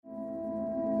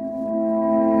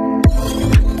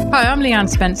Hi, I'm Leanne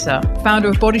Spencer, founder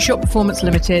of Body Shop Performance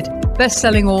Limited,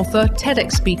 best-selling author,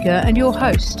 TEDx speaker, and your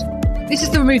host. This is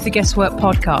the Remove the Guesswork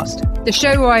podcast, the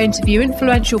show where I interview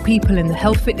influential people in the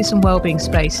health, fitness, and wellbeing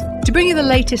space to bring you the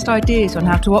latest ideas on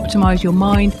how to optimize your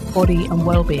mind, body, and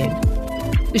wellbeing.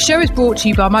 The show is brought to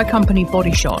you by my company,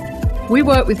 Body Shot. We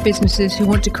work with businesses who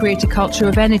want to create a culture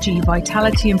of energy,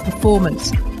 vitality, and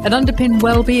performance and underpin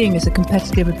well-being as a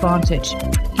competitive advantage.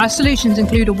 Our solutions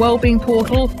include a wellbeing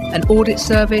portal, an audit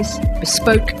service,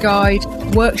 bespoke guide,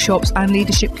 workshops, and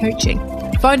leadership coaching.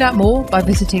 Find out more by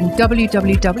visiting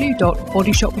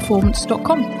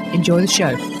www.bodyshopperformance.com. Enjoy the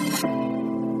show.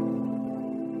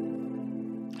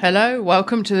 Hello,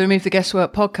 welcome to the Remove the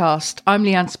Guesswork podcast. I'm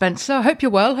Leanne Spencer. I hope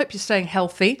you're well. Hope you're staying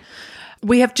healthy.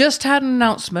 We have just had an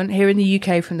announcement here in the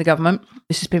UK from the government.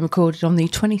 This has been recorded on the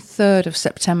 23rd of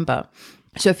September.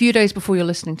 So a few days before you're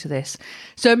listening to this.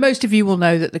 So most of you will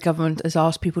know that the government has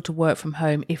asked people to work from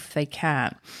home if they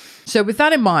can. So with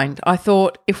that in mind, I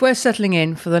thought if we're settling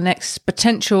in for the next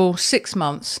potential 6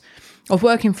 months of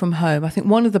working from home, I think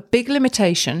one of the big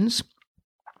limitations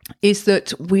is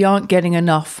that we aren't getting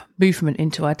enough movement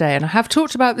into our day. And I have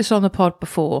talked about this on the pod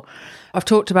before. I've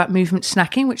talked about movement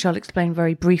snacking, which I'll explain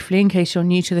very briefly in case you're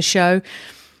new to the show.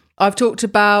 I've talked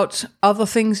about other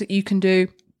things that you can do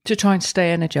to try and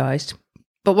stay energized.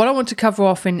 But what I want to cover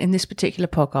off in this particular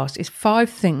podcast is 5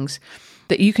 things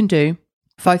that you can do,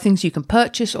 5 things you can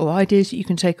purchase or ideas that you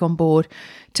can take on board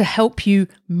to help you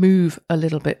move a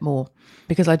little bit more.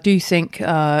 Because I do think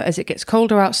as it gets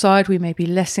colder outside, we may be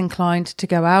less inclined to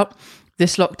go out.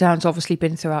 This lockdown's obviously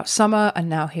been throughout summer, and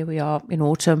now here we are in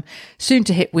autumn, soon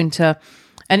to hit winter.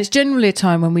 And it's generally a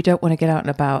time when we don't want to get out and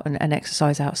about and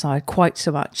exercise outside quite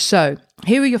so much. So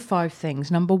here are your 5 things.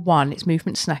 Number 1, it's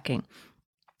movement snacking.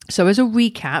 So as a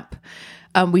recap,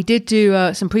 we did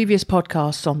do some previous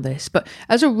podcasts on this, but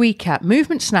as a recap,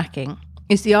 movement snacking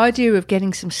is the idea of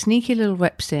getting some sneaky little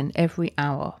reps in every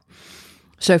hour.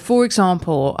 So for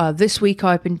example, this week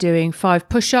I've been doing 5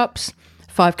 push-ups,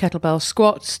 5 kettlebell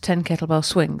squats, 10 kettlebell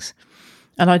swings.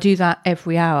 And I do that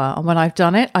every hour. And when I've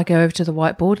done it, I go over to the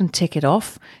whiteboard and tick it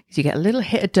off. Because you get a little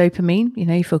hit of dopamine. You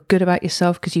know, you feel good about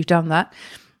yourself because you've done that.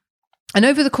 And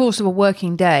over the course of a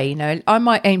working day, I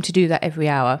might aim to do that every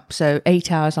hour. So 8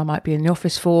 hours I might be in the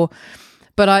office for,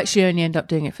 but I actually only end up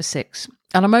doing it for 6.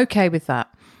 And I'm okay with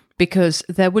that because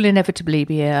there will inevitably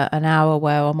be an hour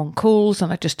where I'm on calls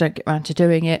and I just don't get around to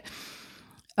doing it.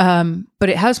 But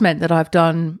it has meant that I've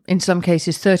done, in some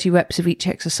cases, 30 reps of each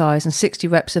exercise and 60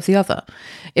 reps of the other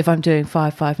if I'm doing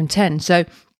 5, 5 and 10. So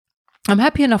I'm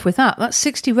happy enough with that. That's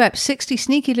 60 reps, 60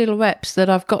 sneaky little reps that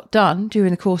I've got done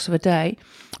during the course of a day,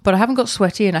 but I haven't got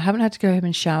sweaty and I haven't had to go home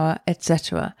and shower,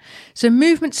 etc. So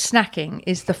movement snacking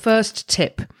is the first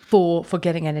tip for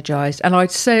getting energized. And I'd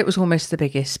say it was almost the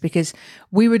biggest because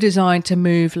we were designed to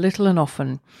move little and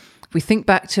often. If we think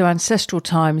back to ancestral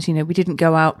times, we didn't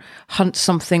go out, hunt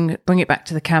something, bring it back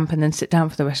to the camp and then sit down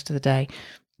for the rest of the day.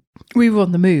 We were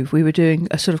on the move. We were doing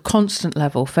a sort of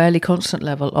fairly constant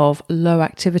level of low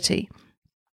activity.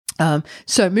 So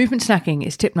movement snacking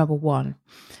is tip number 1.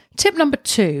 Tip number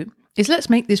 2 is let's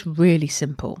make this really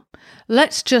simple.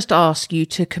 Let's just ask you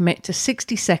to commit to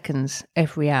 60 seconds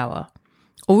every hour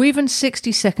or even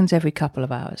 60 seconds every couple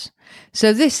of hours.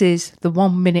 So this is the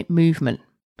 1 minute movement,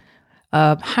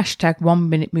 hashtag 1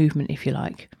 minute movement if you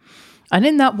like. And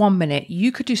in that 1 minute,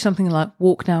 you could do something like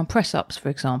walk down press ups, for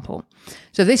example.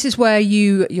 So this is where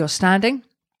you're standing,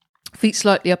 feet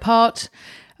slightly apart,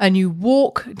 and you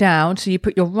walk down. So you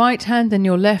put your right hand, then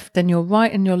your left, then your right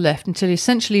and your left until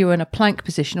essentially you're in a plank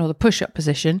position or the push-up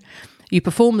position. You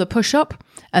perform the push-up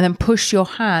and then push your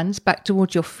hands back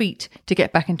towards your feet to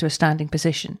get back into a standing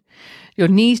position. Your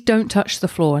knees don't touch the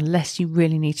floor unless you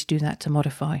really need to do that to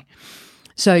modify.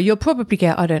 So you'll probably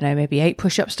get, maybe 8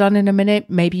 push-ups done in a minute.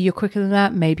 Maybe you're quicker than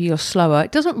that. Maybe you're slower.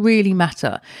 It doesn't really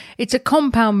matter. It's a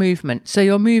compound movement. So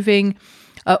you're moving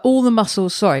all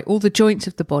the joints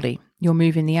of the body. You're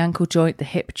moving the ankle joint, the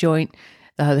hip joint,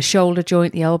 the shoulder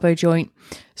joint, the elbow joint.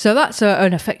 So that's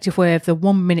an effective way of the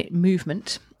 1 minute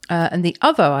movement. And the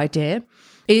other idea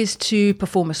is to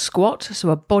perform a squat, so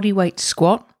a body weight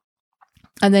squat.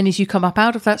 And then as you come up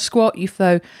out of that squat, you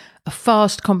throw a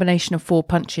fast combination of 4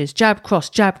 punches, jab,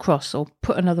 cross, or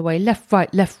put another way, left,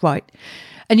 right.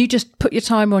 And you just put your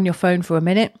timer on your phone for a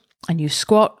minute and you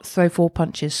squat, throw 4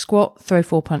 punches, squat, throw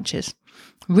 4 punches.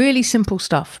 Really simple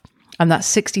stuff. And that's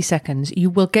 60 seconds. You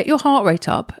will get your heart rate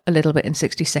up a little bit in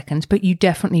 60 seconds, but you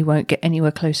definitely won't get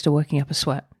anywhere close to working up a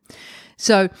sweat.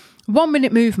 So 1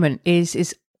 minute movement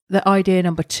is the idea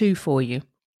number 2 for you.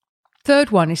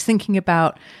 Third one is thinking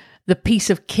about the piece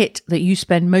of kit that you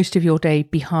spend most of your day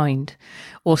behind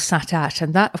or sat at.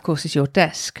 And that, of course, is your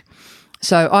desk.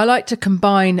 So I like to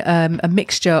combine a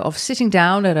mixture of sitting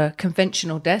down at a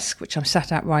conventional desk, which I'm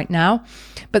sat at right now,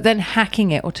 but then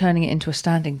hacking it or turning it into a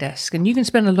standing desk. And you can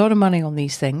spend a lot of money on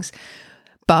these things,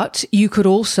 but you could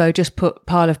also just put a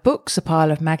pile of books, a pile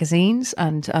of magazines,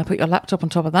 and put your laptop on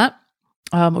top of that,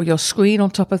 or your screen on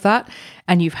top of that,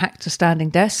 and you've hacked a standing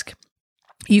desk.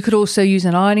 You could also use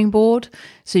an ironing board,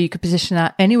 so you could position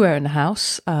that anywhere in the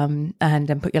house and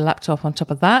then put your laptop on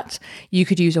top of that. You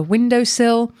could use a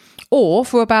windowsill, or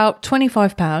for about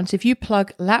 £25, if you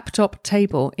plug laptop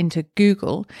table into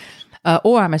Google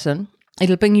or Amazon,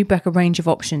 it'll bring you back a range of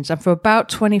options. And for about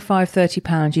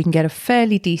 £25-30, you can get a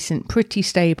fairly decent, pretty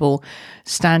stable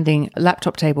standing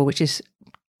laptop table, which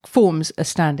forms a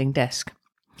standing desk.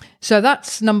 So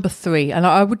that's number 3. And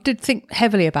I did think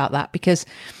heavily about that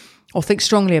or think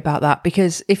strongly about that,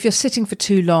 because if you're sitting for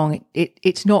too long,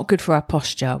 it's not good for our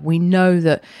posture. We know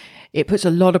that it puts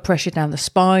a lot of pressure down the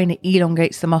spine. It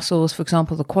elongates the muscles, for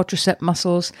example, the quadricep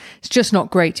muscles. It's just not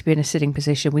great to be in a sitting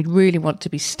position. We really want to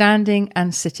be standing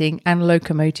and sitting and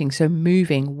locomoting, so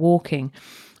moving, walking.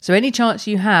 So any chance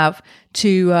you have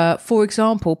to, for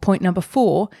example, point number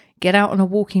 4, get out on a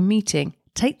walking meeting,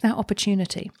 take that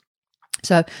opportunity.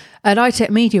 So at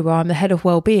iTech Media, where I'm the head of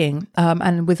wellbeing,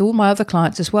 and with all my other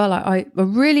clients as well, I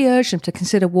really urge them to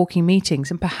consider walking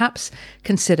meetings and perhaps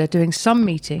consider doing some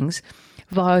meetings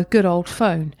via a good old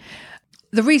phone.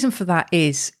 The reason for that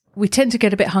is we tend to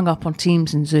get a bit hung up on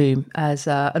Teams and Zoom as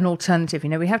an alternative.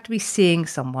 We have to be seeing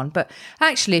someone, but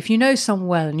actually if you know someone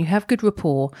well and you have good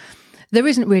rapport, there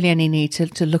isn't really any need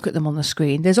to look at them on the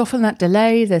screen. There's often that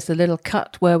delay. There's the little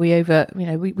cut where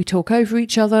we talk over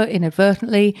each other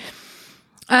inadvertently.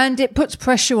 And it puts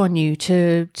pressure on you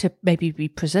to maybe be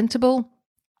presentable,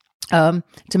 to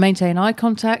maintain eye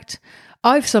contact.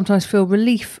 I sometimes feel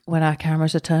relief when our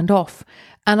cameras are turned off.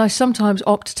 And I sometimes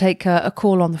opt to take a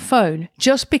call on the phone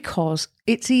just because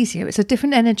it's easier. It's a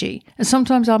different energy. And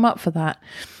sometimes I'm up for that.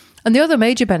 And the other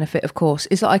major benefit, of course,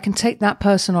 is that I can take that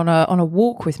person on a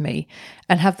walk with me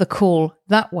and have the call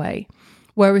that way.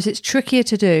 Whereas it's trickier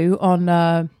to do on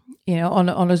a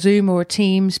Zoom or a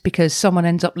Teams, because someone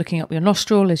ends up looking up your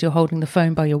nostril as you're holding the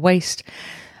phone by your waist,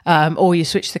 or you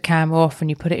switch the camera off and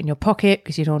you put it in your pocket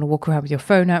because you don't want to walk around with your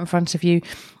phone out in front of you.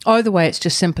 Either way, it's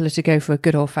just simpler to go for a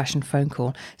good old-fashioned phone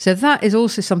call. So that is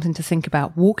also something to think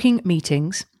about, walking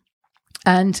meetings.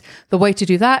 And the way to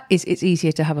do that is it's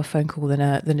easier to have a phone call than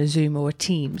a Zoom or a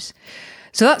Teams.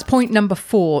 So that's point number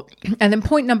 4. And then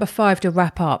point number 5 to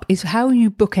wrap up is how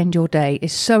you bookend your day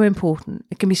is so important.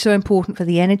 It can be so important for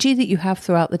the energy that you have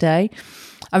throughout the day,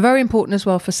 and very important as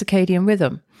well for circadian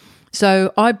rhythm.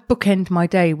 So I bookend my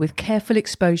day with careful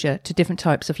exposure to different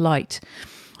types of light.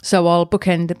 So I'll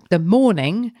bookend the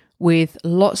morning with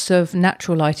lots of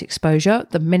natural light exposure.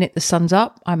 The minute the sun's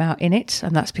up, I'm out in it.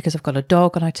 And that's because I've got a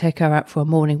dog and I take her out for a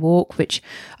morning walk, which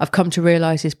I've come to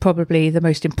realize is probably the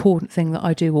most important thing that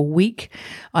I do all week.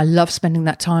 I love spending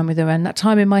that time with her, and that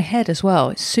time in my head as well.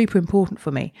 It's super important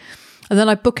for me. And then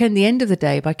I bookend the end of the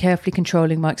day by carefully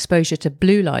controlling my exposure to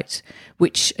blue light,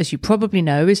 which, as you probably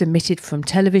know, is emitted from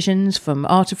televisions, from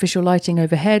artificial lighting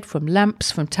overhead, from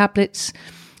lamps, from tablets,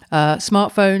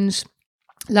 smartphones,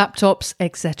 laptops,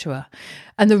 etc.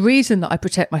 And the reason that I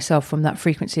protect myself from that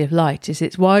frequency of light is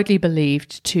it's widely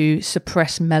believed to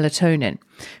suppress melatonin,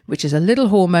 which is a little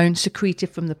hormone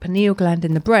secreted from the pineal gland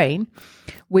in the brain,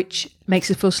 which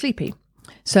makes us feel sleepy.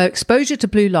 So exposure to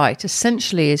blue light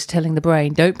essentially is telling the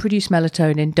brain, don't produce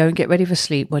melatonin, don't get ready for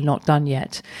sleep, we're not done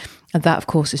yet. And that, of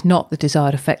course, is not the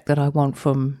desired effect that I want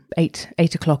from 8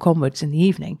 o'clock onwards in the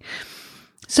evening.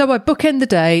 So I bookend the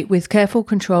day with careful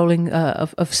controlling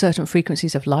of certain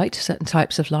frequencies of light, certain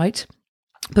types of light,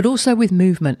 but also with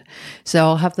movement. So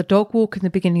I'll have the dog walk in the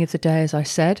beginning of the day, as I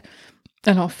said,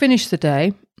 and I'll finish the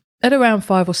day at around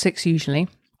 5 or 6 usually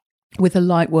with a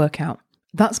light workout.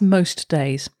 That's most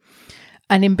days.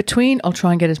 And in between, I'll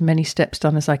try and get as many steps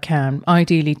done as I can,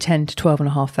 ideally 10 to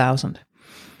 12,500.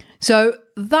 So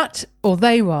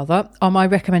they are my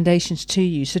recommendations to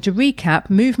you. So to recap,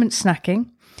 movement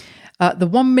snacking, the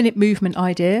 1 minute movement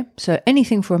idea. So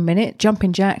anything for a minute,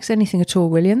 jumping jacks, anything at all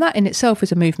really. And that in itself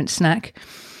is a movement snack.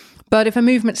 But if a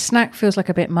movement snack feels like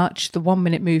a bit much, the 1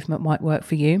 minute movement might work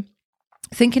for you.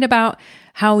 Thinking about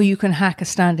how you can hack a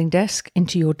standing desk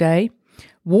into your day.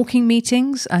 Walking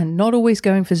meetings, and not always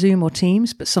going for Zoom or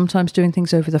Teams, but sometimes doing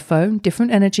things over the phone,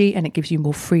 different energy, and it gives you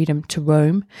more freedom to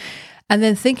roam. And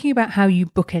then thinking about how you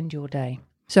bookend your day.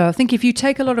 So I think if you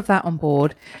take a lot of that on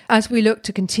board, as we look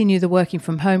to continue the working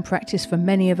from home practice for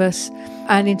many of us,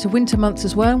 and into winter months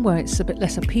as well, where it's a bit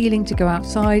less appealing to go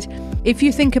outside, if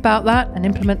you think about that and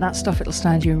implement that stuff, it'll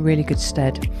stand you in really good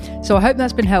stead. So I hope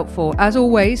that's been helpful. As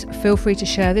always, feel free to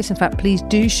share this. In fact, please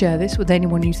do share this with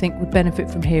anyone you think would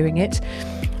benefit from hearing it.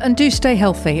 And do stay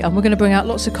healthy. And we're going to bring out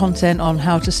lots of content on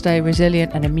how to stay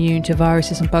resilient and immune to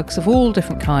viruses and bugs of all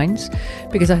different kinds,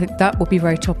 because I think that will be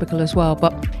very topical as well.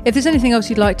 But if there's anything else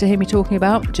you'd like to hear me talking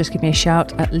about, just give me a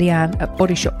shout at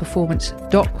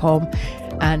leanne@bodyshopperformance.com,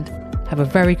 and have a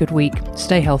very good week.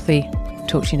 Stay healthy.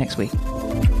 Talk to you next week.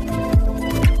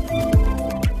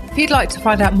 If you'd like to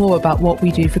find out more about what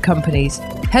we do for companies,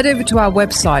 head over to our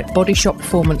website,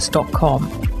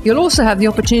 bodyshopperformance.com. You'll also have the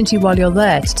opportunity while you're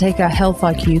there to take our Health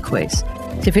IQ quiz.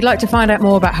 So if you'd like to find out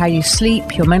more about how you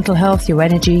sleep, your mental health, your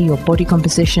energy, your body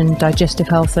composition, digestive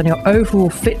health, and your overall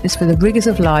fitness for the rigors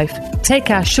of life, take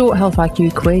our short Health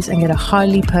IQ quiz and get a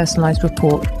highly personalised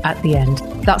report at the end.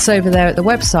 That's over there at the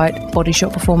website,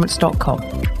 bodyshopperformance.com.